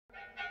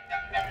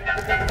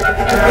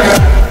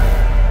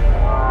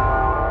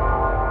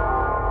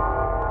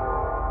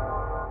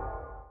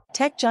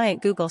Tech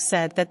giant Google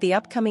said that the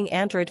upcoming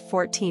Android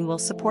 14 will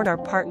support our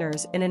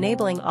partners in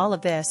enabling all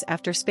of this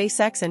after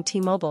SpaceX and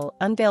T-Mobile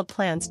unveiled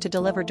plans to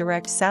deliver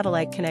direct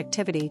satellite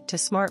connectivity to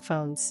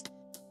smartphones.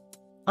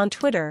 On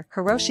Twitter,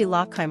 Hiroshi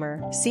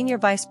Lockheimer, Senior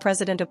Vice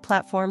President of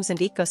Platforms and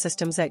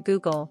Ecosystems at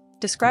Google,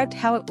 described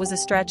how it was a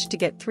stretch to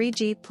get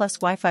 3G plus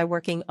Wi-Fi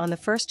working on the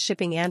first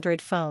shipping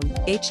Android phone,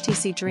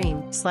 HTC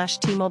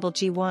Dream/T-Mobile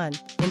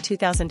G1, in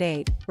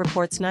 2008,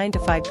 reports 9 to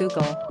 5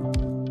 Google.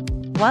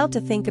 Wild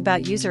to think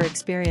about user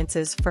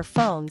experiences for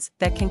phones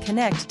that can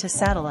connect to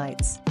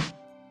satellites.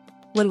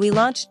 When we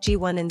launched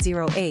G1 in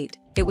 08,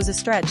 it was a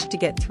stretch to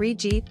get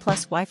 3G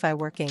plus Wi-Fi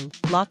working,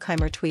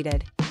 Lockheimer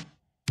tweeted.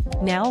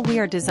 Now we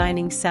are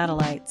designing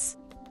satellites.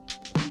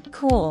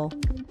 Cool.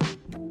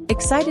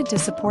 Excited to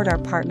support our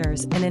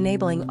partners in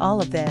enabling all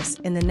of this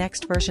in the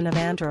next version of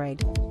Android.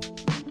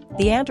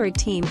 The Android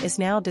team is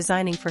now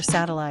designing for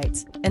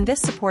satellites, and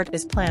this support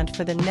is planned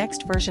for the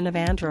next version of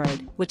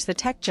Android, which the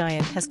tech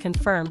giant has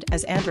confirmed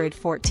as Android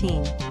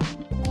 14.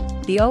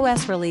 The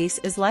OS release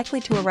is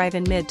likely to arrive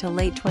in mid to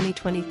late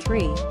 2023,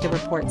 the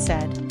report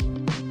said.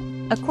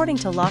 According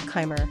to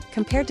Lockheimer,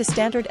 compared to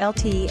standard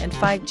LTE and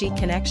 5G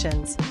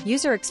connections,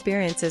 user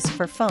experiences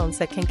for phones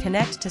that can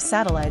connect to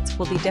satellites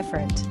will be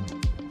different.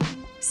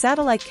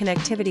 Satellite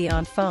connectivity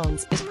on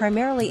phones is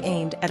primarily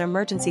aimed at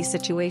emergency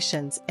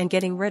situations and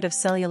getting rid of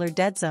cellular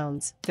dead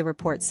zones, the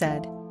report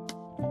said.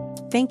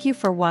 Thank you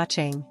for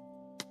watching.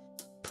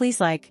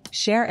 Please like,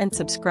 share and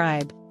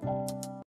subscribe.